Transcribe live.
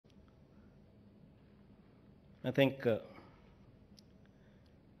I think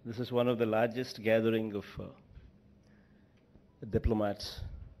this is one of the largest gathering of diplomats,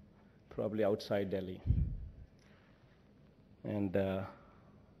 probably outside Delhi. And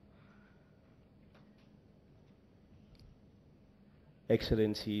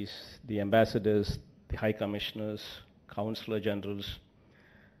excellencies, the ambassadors, the high commissioners, consular generals,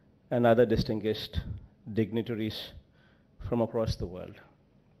 and other distinguished dignitaries from across the world.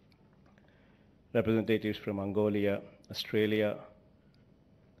 Representatives from Mongolia, Australia,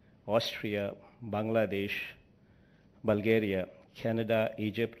 Austria, Bangladesh, Bulgaria, Canada,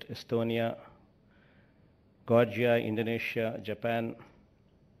 Egypt, Estonia, Georgia, Indonesia, Japan,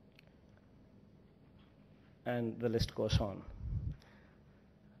 and the list goes on.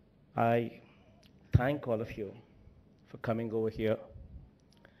 I thank all of you for coming over here,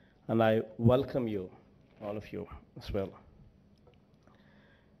 and I welcome you, all of you, as well.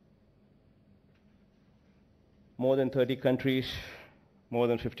 More than 30 countries, more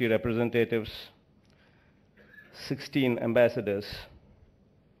than 50 representatives, 16 ambassadors,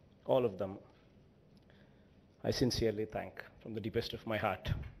 all of them, I sincerely thank from the deepest of my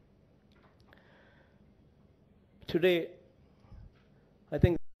heart. Today, I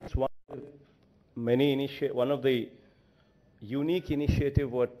think it's one of the unique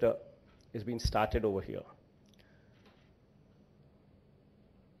initiative what is being started over here.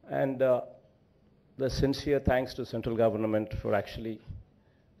 And the sincere thanks to central government for actually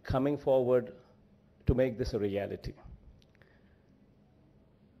coming forward to make this a reality.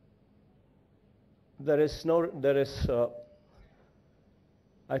 I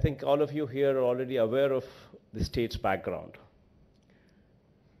think all of you here are already aware of the state's background.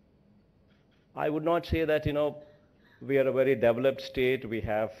 I would not say that, we are a very developed state, we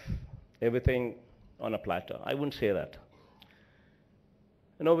have everything on a platter. I wouldn't say that.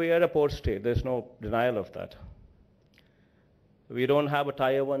 We are a port state, there's no denial of that. We don't have a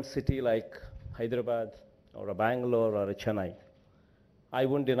tier 1 city like Hyderabad or a Bangalore or a Chennai. I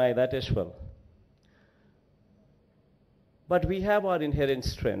wouldn't deny that as well. But we have our inherent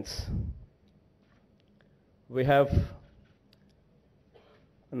strengths. We have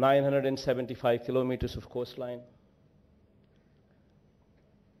 975 kilometers of coastline.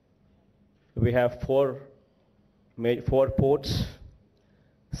 We have four ports,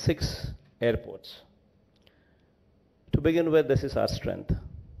 6 airports. To begin with, this is our strength.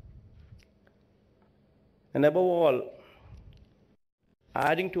 And above all,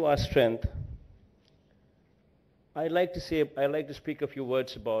 adding to our strength, I'd like to speak a few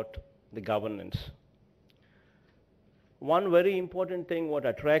words about the governance. One very important thing what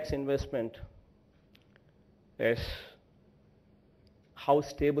attracts investment is how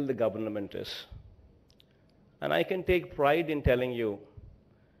stable the government is. And I can take pride in telling you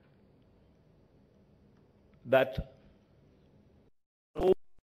that no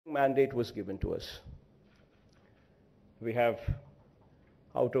mandate was given to us. We have,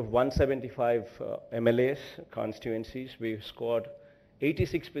 out of 175 MLAs, constituencies, we've scored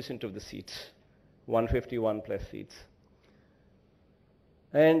 86% of the seats, 151 plus seats.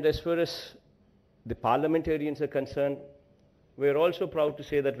 And as far as the parliamentarians are concerned, we're also proud to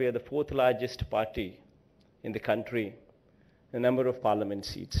say that we are the 4th largest party in the country, the number of parliament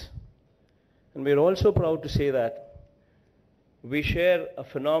seats. And we're also proud to say that we share a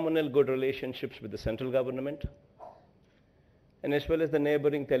phenomenal good relationships with the central government, and as well as the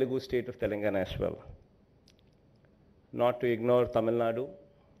neighboring Telugu state of Telangana as well. Not to ignore Tamil Nadu,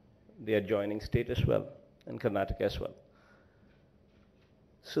 the adjoining state as well, and Karnataka as well.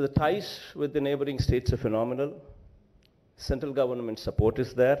 So the ties with the neighboring states are phenomenal. Central government support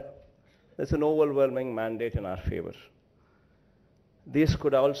is there. There's an overwhelming mandate in our favor. This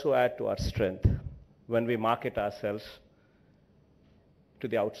could also add to our strength when we market ourselves to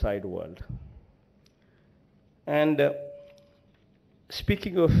the outside world. And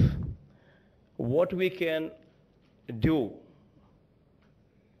speaking of what we can do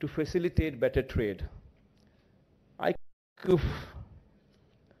to facilitate better trade, I think of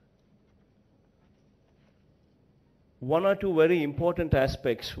one or two very important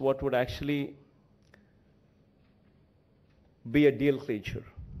aspects what would actually be a deal clincher.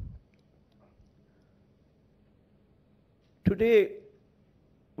 Today,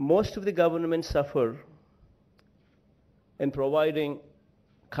 most of the governments suffer in providing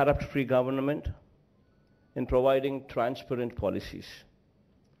corrupt-free government, in providing transparent policies.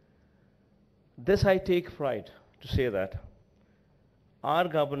 This I take pride to say that our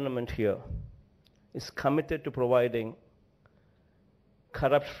government here is committed to providing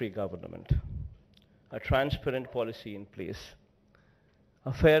corrupt-free government, a transparent policy in place,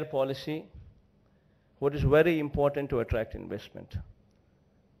 a fair policy what is very important to attract investment.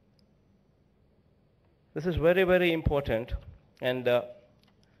 This is very, very important, and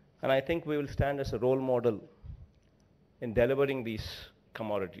I think we will stand as a role model in delivering these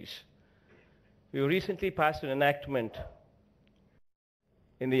commodities. We recently passed an enactment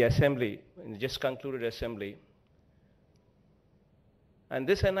in the Assembly, in the just concluded Assembly, and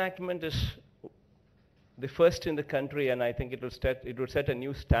this enactment is the first in the country, and I think it will set a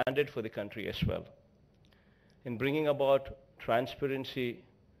new standard for the country as well in bringing about transparency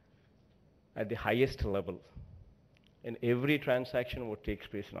at the highest level in every transaction what takes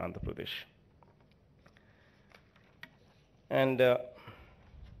place in Andhra Pradesh. And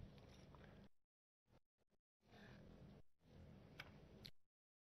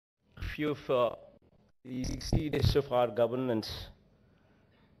few of the 60 days of our governance.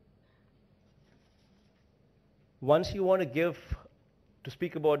 Once you want to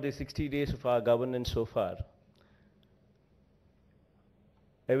speak about the 60 days of our governance so far,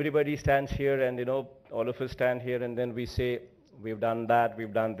 everybody stands here and, all of us stand here and then we say, we've done that,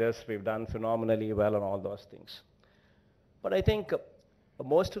 we've done this, we've done phenomenally well and all those things. But I think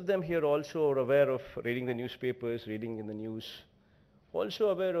most of them here also are aware of reading the newspapers, reading in the news, also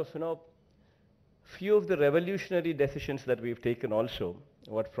aware of, few of the revolutionary decisions that we've taken also,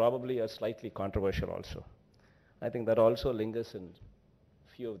 what probably are slightly controversial also. I think that also lingers in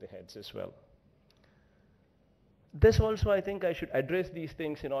few of the heads as well. This also, I think I should address these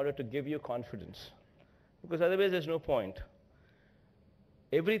things in order to give you confidence, because otherwise there's no point.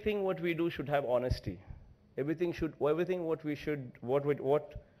 Everything what we do should have honesty. Everything what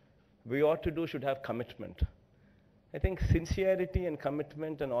we ought to do should have commitment. I think sincerity and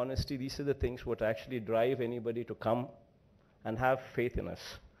commitment and honesty, these are the things what actually drive anybody to come and have faith in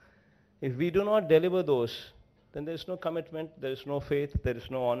us. If we do not deliver those, then there is no commitment, there is no faith, there is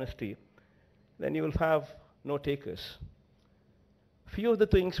no honesty. Then you will have no takers. Few of the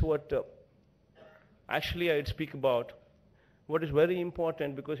things what actually I'd speak about, what is very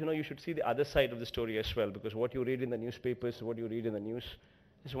important, because you should see the other side of the story as well, because what you read in the newspapers, what you read in the news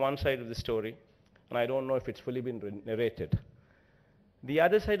is one side of the story, and I don't know if it's fully been narrated. The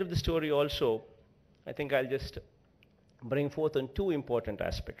other side of the story also, I think I'll just bring forth on two important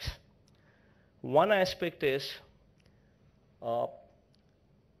aspects. One aspect is,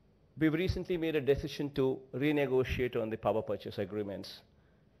 we've recently made a decision to renegotiate on the power purchase agreements,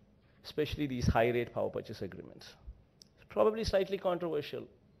 especially these high-rate power purchase agreements. It's probably slightly controversial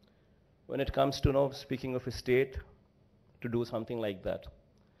when it comes to, speaking of a state, to do something like that.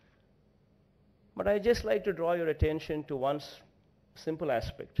 But I just like to draw your attention to one simple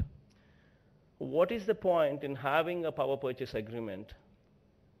aspect. What is the point in having a power purchase agreement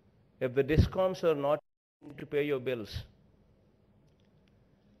if the DISCOMs are not to pay your bills?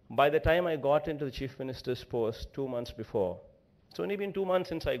 By the time I got into the Chief Minister's post 2 months before, it's only been 2 months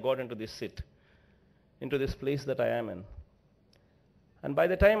since I got into this seat, into this place that I am in. And by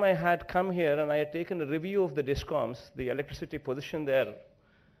the time I had come here and I had taken a review of the DISCOMs, the electricity position there,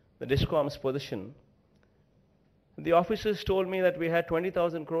 the DISCOMs position, the officers told me that we had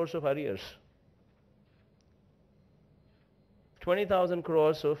 20,000 crores of arrears. 20,000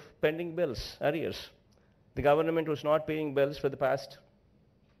 crores of pending bills, arrears. The government was not paying bills for the past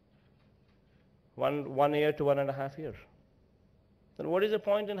one year to 1.5 years. Then what is the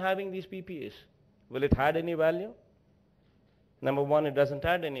point in having these PPAs? Will it add any value? Number one, it doesn't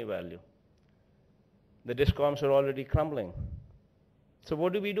add any value. The DISCOMs are already crumbling. So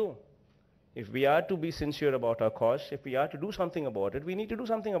what do? If we are to be sincere about our cause, if we are to do something about it, we need to do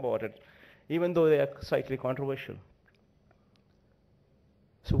something about it, even though they are slightly controversial.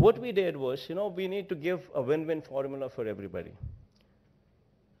 So what we did was, we need to give a win-win formula for everybody.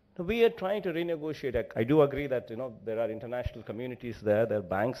 So we are trying to renegotiate. I do agree that, there are international communities there are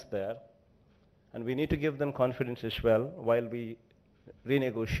banks there, and we need to give them confidence as well while we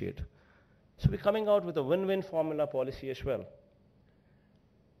renegotiate. So we're coming out with a win-win formula policy as well,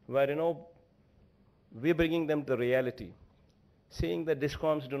 where, we're bringing them the reality, saying that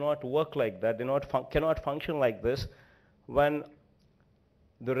DISCOMs do not work like that, they cannot function like this when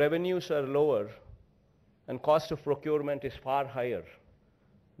the revenues are lower and cost of procurement is far higher.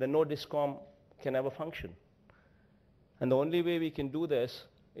 Then no DISCOM can ever function. And the only way we can do this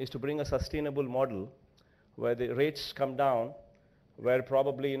is to bring a sustainable model where the rates come down, where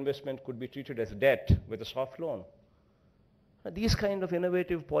probably investment could be treated as debt with a soft loan. These kind of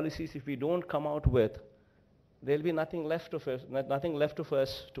innovative policies, if we don't come out with, there'll be nothing left of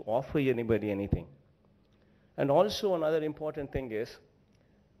us to offer anybody anything. And also another important thing is,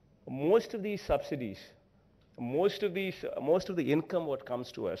 most of these subsidies, most of the income what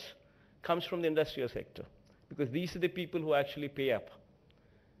comes to us comes from the industrial sector, because these are the people who actually pay up.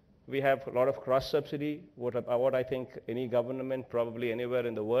 We have a lot of cross-subsidy, what I think any government probably anywhere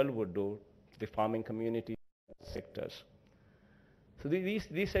in the world would do to the farming community sectors. So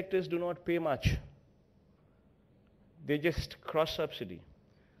these sectors do not pay much. They just cross-subsidy.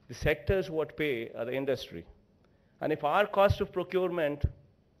 The sectors what pay are the industry. And if our cost of procurement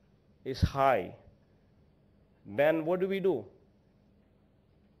is high, then what do?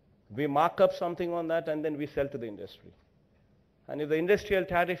 We mark up something on that and then we sell to the industry. And if the industrial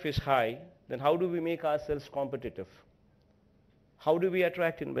tariff is high, then how do we make ourselves competitive? How do we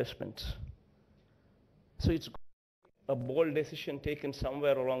attract investments? So it's a bold decision taken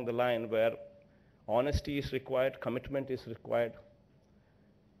somewhere along the line where honesty is required, commitment is required,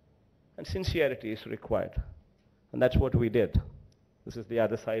 and sincerity is required. And that's what we did. This is the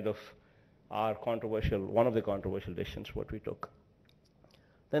other side of our one of the controversial decisions what we took.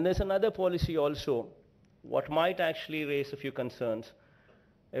 Then there's another policy also, what might actually raise a few concerns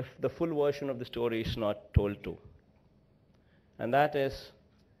if the full version of the story is not told to. And that is,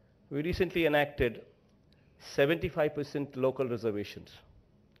 we recently enacted 75% local reservations.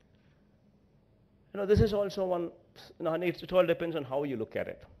 This is also one, it all depends on how you look at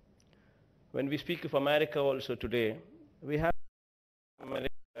it. When we speak of America also today, we have America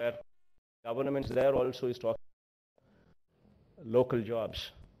where governments there also is talking local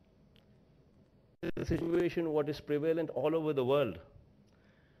jobs. This is the situation what is prevalent all over the world.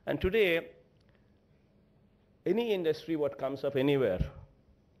 And today, any industry what comes up anywhere,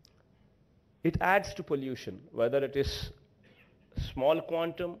 it adds to pollution, whether it is small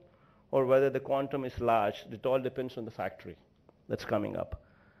quantum or whether the quantum is large. It all depends on the factory that's coming up.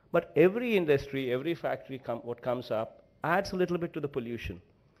 But every industry, every factory what comes up adds a little bit to the pollution.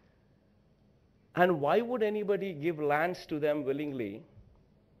 And why would anybody give lands to them willingly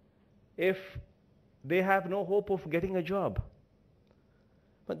if they have no hope of getting a job?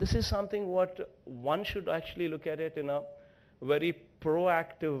 But this is something what one should actually look at it in a very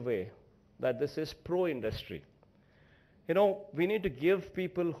proactive way, that this is pro-industry. We need to give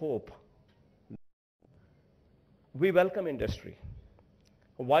people hope. We welcome industry.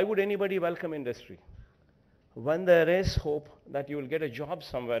 Why would anybody welcome industry? When there is hope that you will get a job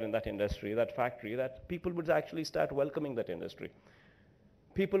somewhere in that industry, that factory, that people would actually start welcoming that industry.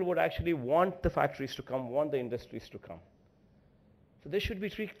 People would actually want the factories to come, want the industries to come. So this should be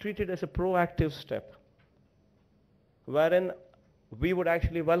treated as a proactive step, wherein we would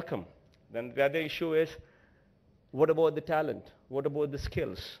actually welcome. Then the other issue is, what about the talent? What about the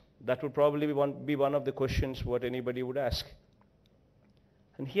skills? That would probably be one of the questions what anybody would ask.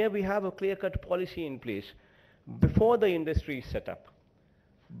 And here we have a clear-cut policy in place. Before the industry is set up,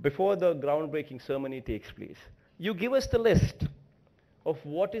 before the groundbreaking ceremony takes place, you give us the list of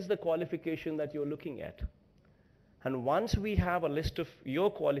what is the qualification that you're looking at. And once we have a list of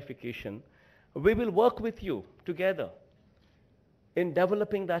your qualification, we will work with you together in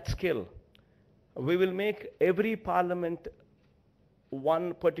developing that skill. We will make every parliament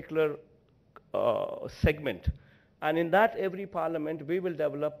one particular segment. And in that every parliament, we will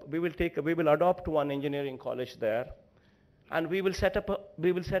adopt one engineering college there, and we will set up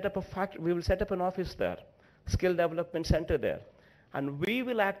an office there, skill development center there. And we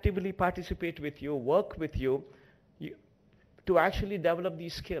will actively participate with you, work with you, to actually develop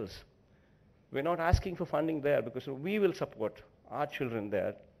these skills. We're not asking for funding there because we will support our children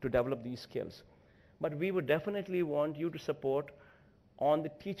there to develop these skills. But we would definitely want you to support on the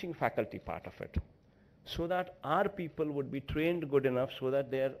teaching faculty part of it, so that our people would be trained good enough so that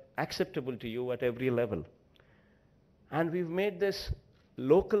they're acceptable to you at every level. And we've made this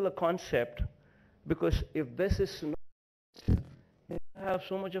local a concept because if this is not, you have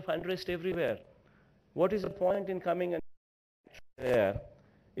so much of unrest everywhere. What is the point in coming and there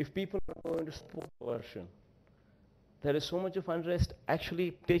if people are going to support version? There is so much of unrest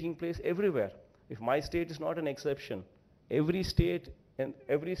actually taking place everywhere. If my state is not an exception, every state in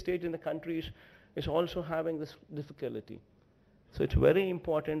the country is also having this difficulty. So it's very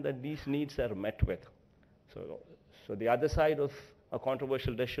important that these needs are met with. So the other side of a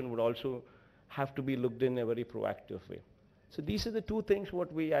controversial decision would also have to be looked in a very proactive way. So these are the two things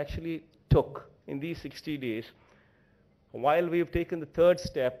what we actually took in these 60 days. While we've taken the third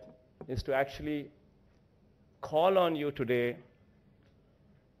step is to actually call on you today,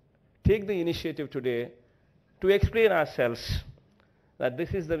 take the initiative today to explain ourselves that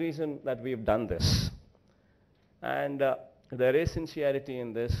this is the reason that we've done this. And there is sincerity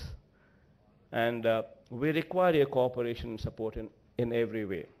in this, and we require your cooperation and support in every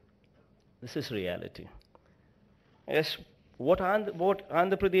way. This is reality. Yes, what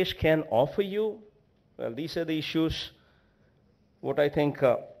Andhra Pradesh can offer you? Well, these are the issues. What I think,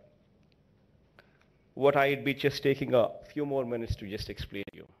 what I'd be just taking a few more minutes to just explain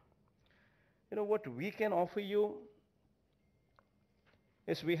to you. You know, what we can offer you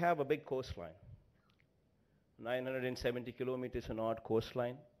is we have a big coastline, 970 kilometers an odd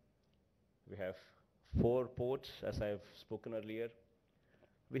coastline. We have 4 ports, as I've spoken earlier.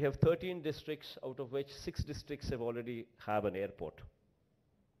 We have 13 districts, out of which 6 districts have already have an airport.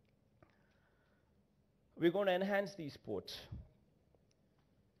 We're going to enhance these ports.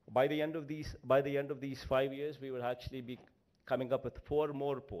 By the end of these 5 years, we will actually be coming up with 4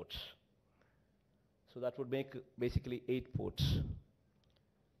 more ports. So that would make basically 8 ports.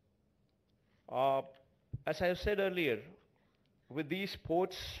 As I have said earlier, with these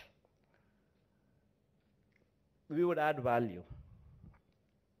ports, we would add value.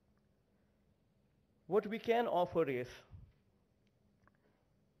 What we can offer is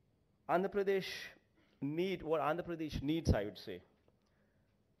what Andhra Pradesh needs, I would say.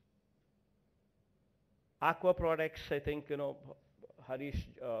 Aqua products, I think, you know, Harish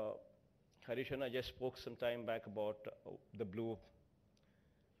and I just spoke some time back about the blue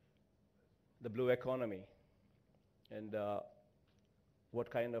economy and what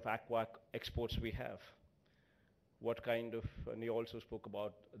kind of aqua exports we have. What kind of, and he also spoke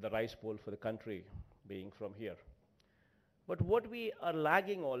about the rice bowl for the country being from here. But what we are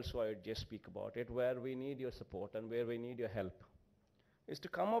lagging also, I would just speak about it, where we need your support and where we need your help, is to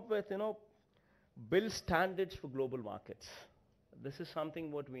come up with, you know, build standards for global markets. This is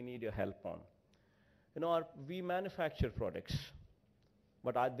something what we need your help on. You know, we manufacture products,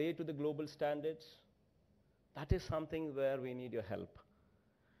 but are they to the global standards? That is something where we need your help.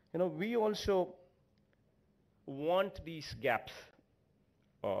 You know, we also want these gaps,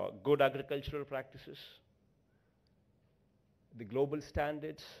 good agricultural practices, the global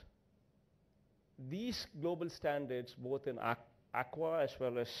standards. These global standards, both in aqua as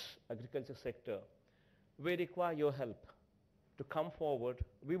well as agriculture sector, we require your help to come forward.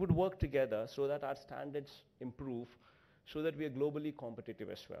 We would work together so that our standards improve, so that we are globally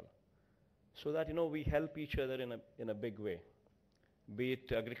competitive as well. So that, you know, we help each other in a big way, be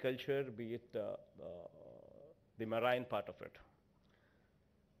it agriculture, be it the marine part of it.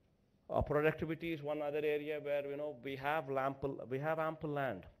 Productivity is one other area where, you know, we have ample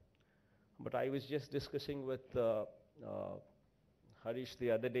land. But I was just discussing with Harish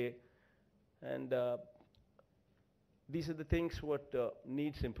the other day, and these are the things what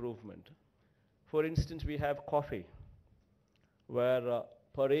needs improvement. For instance, we have coffee, where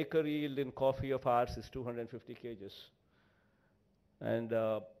per acre yield in coffee of ours is 250 kgs. And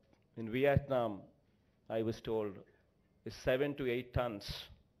in Vietnam, I was told, is 7 to 8 tons,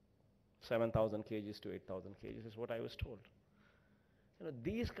 7,000 kgs to 8,000 kgs is what I was told. You know,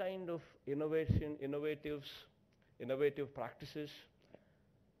 these kind of innovative practices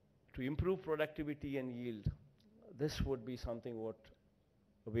to improve productivity and yield, this would be something what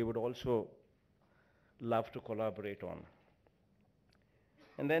we would also love to collaborate on.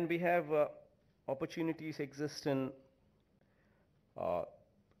 And then we have opportunities exist in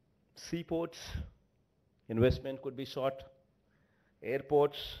seaports, investment could be sought.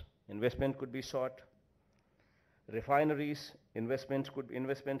 Airports, investment could be sought. Refineries, investments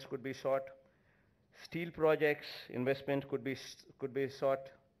could be sought. Steel projects, investment could be sought.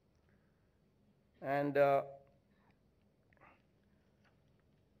 And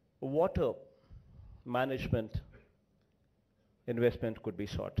water management investment could be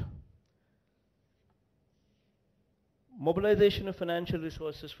sought. Mobilization of financial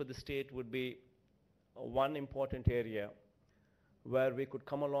resources for the state would be one important area where we could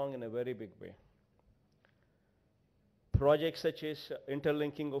come along in a very big way. Projects such as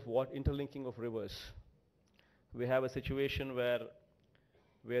interlinking of rivers. We have a situation where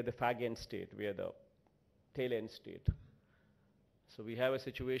we are the fag end state, we are the tail end state. So we have a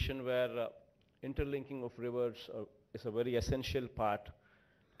situation where interlinking of rivers is a very essential part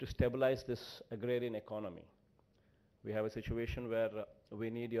to stabilize this agrarian economy. We have a situation where we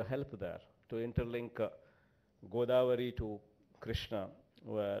need your help there to interlink Godavari to Krishna,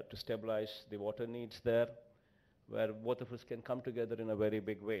 where to stabilize the water needs there, where both of us can come together in a very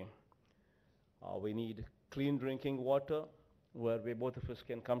big way. We need clean drinking water, where we both of us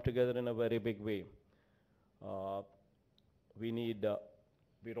can come together in a very big way.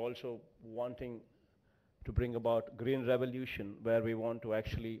 We're also wanting to bring about green revolution, where we want to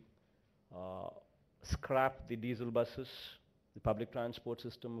actually scrap the diesel buses, the public transport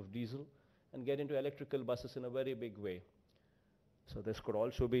system of diesel, and get into electrical buses in a very big way. So this could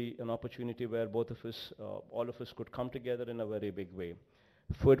also be an opportunity where both of us, all of us could come together in a very big way.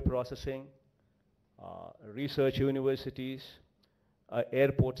 Food processing, research universities,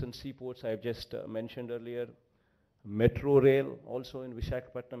 airports and seaports I've just mentioned earlier. Metro rail also in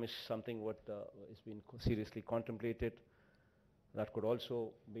Visakhapatnam is something what is being seriously contemplated. That could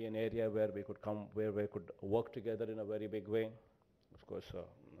also be an area where we could come, where we could work together in a very big way. Of course,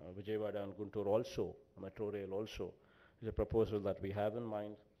 Vijayawada and Guntur also, metro rail also, is a proposal that we have in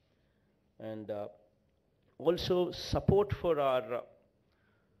mind. And also support for our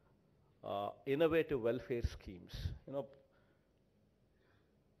innovative welfare schemes. You know,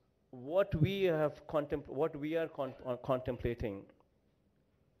 what we are contemplating,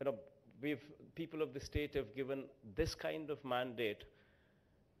 you know, people of the state have given this kind of mandate,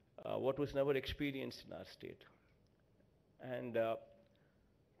 what was never experienced in our state. And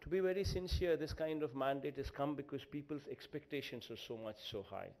to be very sincere, this kind of mandate has come because people's expectations are so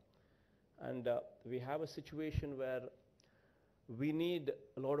high. And we have a situation where we need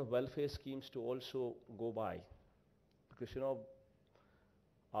a lot of welfare schemes to also go by. Because, you know,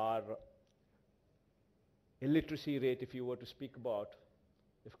 our illiteracy rate, if you were to speak about,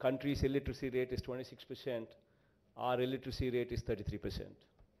 if country's illiteracy rate is 26%, our illiteracy rate is 33%.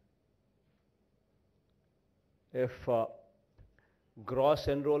 If gross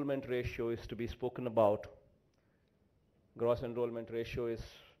enrollment ratio is to be spoken about, gross enrollment ratio is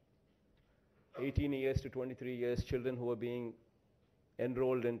 18 years to 23 years, children who are being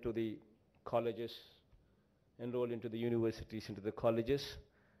enrolled into the colleges, enrolled into the universities, into the colleges.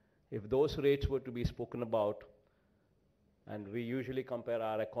 If those rates were to be spoken about, and we usually compare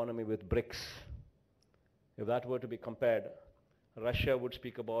our economy with BRICS, if that were to be compared, Russia would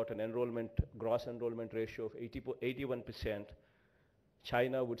speak about an enrollment, gross enrollment ratio of 81%,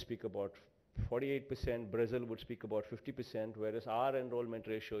 China would speak about 48%, Brazil would speak about 50%, whereas our enrollment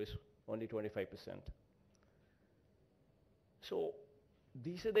ratio is only 25%. So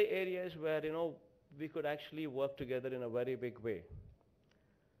these are the areas where, you know, we could actually work together in a very big way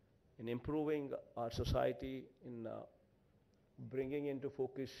in improving our society, in bringing into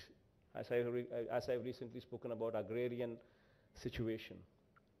focus, as I've recently spoken about, agrarian situation.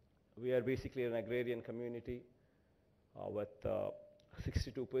 We are basically an agrarian community with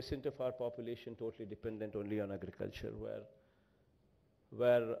 62% of our population totally dependent only on agriculture,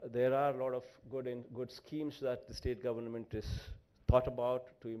 where there are a lot of good schemes that the state government is thought about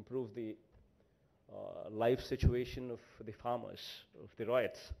to improve the life situation of the farmers, of the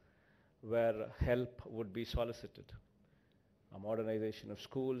ryots, where help would be solicited. A modernization of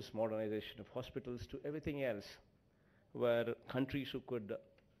schools, modernization of hospitals, to everything else, where countries who could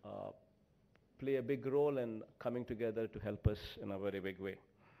play a big role in coming together to help us in a very big way.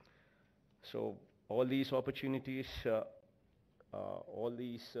 So all these opportunities, all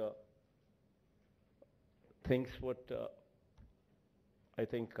these things what I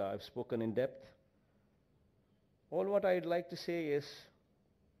think I've spoken in depth. All what I'd like to say is,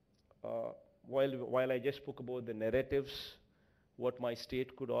 while I just spoke about the narratives, what my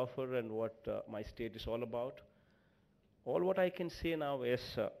state could offer and what my state is all about, all what I can say now is,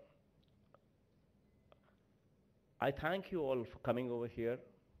 I thank you all for coming over here,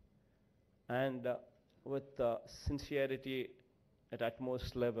 and with sincerity at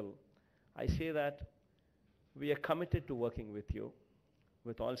utmost level, I say that we are committed to working with you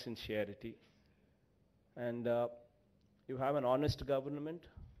with all sincerity, and you have an honest government,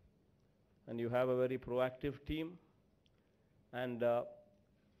 and you have a very proactive team, and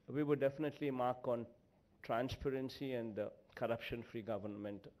we would definitely mark on transparency and corruption-free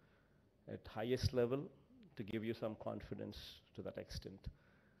government at highest level to give you some confidence to that extent.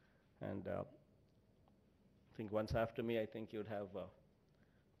 And I think once after me, I think you'd have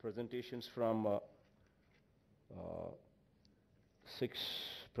presentations from 6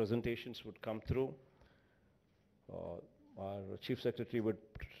 presentations would come through. Our Chief Secretary would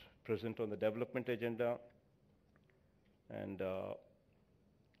present on the development agenda, and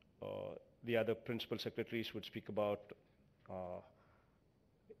the other principal secretaries would speak about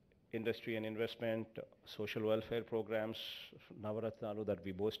industry and investment, social welfare programs, Navaratnalu that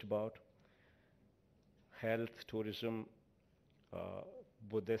we boast about, health, tourism,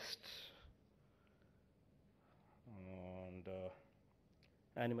 Buddhist, and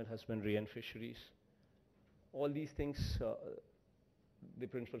animal husbandry and fisheries. All these things the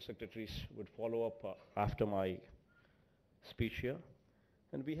principal secretaries would follow up after my speech here.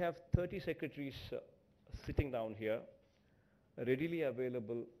 And we have 30 secretaries sitting down here, readily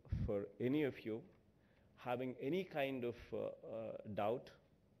available for any of you having any kind of doubt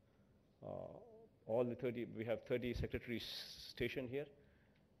all the 30, we have 30 secretaries stationed here,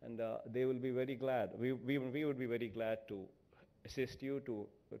 and they will be very glad. We would be very glad to assist you,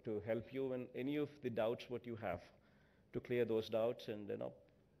 to help you in any of the doubts what you have, to clear those doubts, and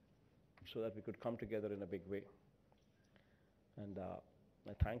so that we could come together in a big way. And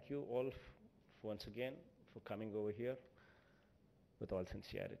I thank you all once again for coming over here with all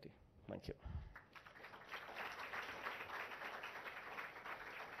sincerity. Thank you.